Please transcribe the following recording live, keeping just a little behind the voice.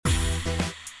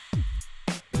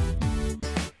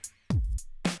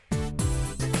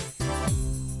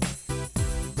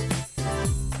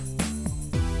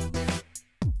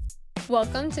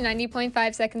Welcome to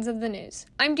 90.5 Seconds of the News.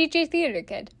 I'm DJ Theater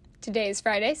Kid. Today is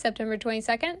Friday, September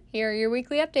 22nd. Here are your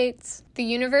weekly updates. The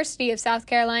University of South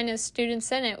Carolina's Student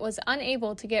Senate was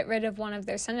unable to get rid of one of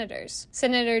their senators.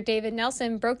 Senator David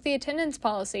Nelson broke the attendance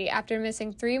policy after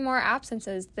missing 3 more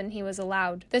absences than he was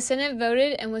allowed. The Senate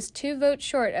voted and was 2 votes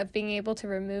short of being able to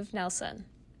remove Nelson.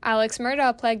 Alex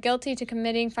Murdaugh pled guilty to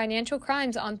committing financial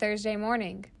crimes on Thursday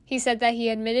morning. He said that he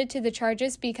admitted to the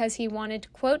charges because he wanted,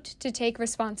 quote, to take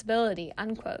responsibility,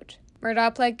 unquote.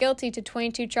 Murdaugh pled guilty to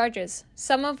 22 charges,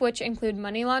 some of which include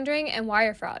money laundering and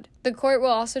wire fraud. The court will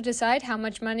also decide how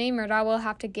much money Murdaugh will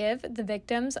have to give the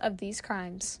victims of these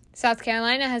crimes. South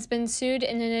Carolina has been sued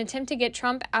in an attempt to get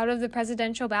Trump out of the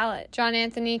presidential ballot. John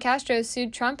Anthony Castro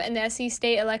sued Trump and the SC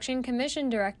State Election Commission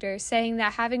director, saying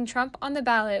that having Trump on the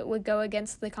ballot would go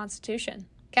against the Constitution.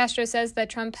 Castro says that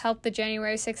Trump helped the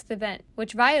January 6th event,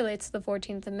 which violates the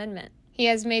 14th Amendment. He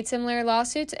has made similar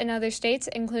lawsuits in other states,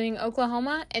 including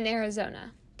Oklahoma and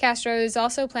Arizona. Castro is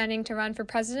also planning to run for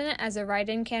president as a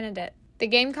write-in candidate. The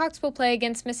Gamecocks will play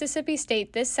against Mississippi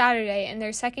State this Saturday in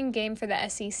their second game for the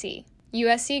SEC.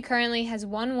 USC currently has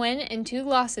 1 win and 2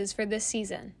 losses for this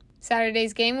season.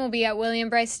 Saturday's game will be at William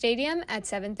Brice Stadium at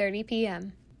 7:30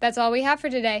 p.m. That's all we have for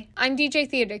today. I'm DJ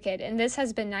Theater Kid, and this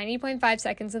has been 90.5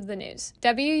 Seconds of the News.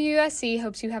 WUSC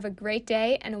hopes you have a great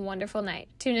day and a wonderful night.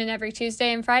 Tune in every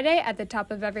Tuesday and Friday at the top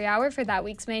of every hour for that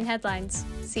week's main headlines.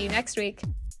 See you next week.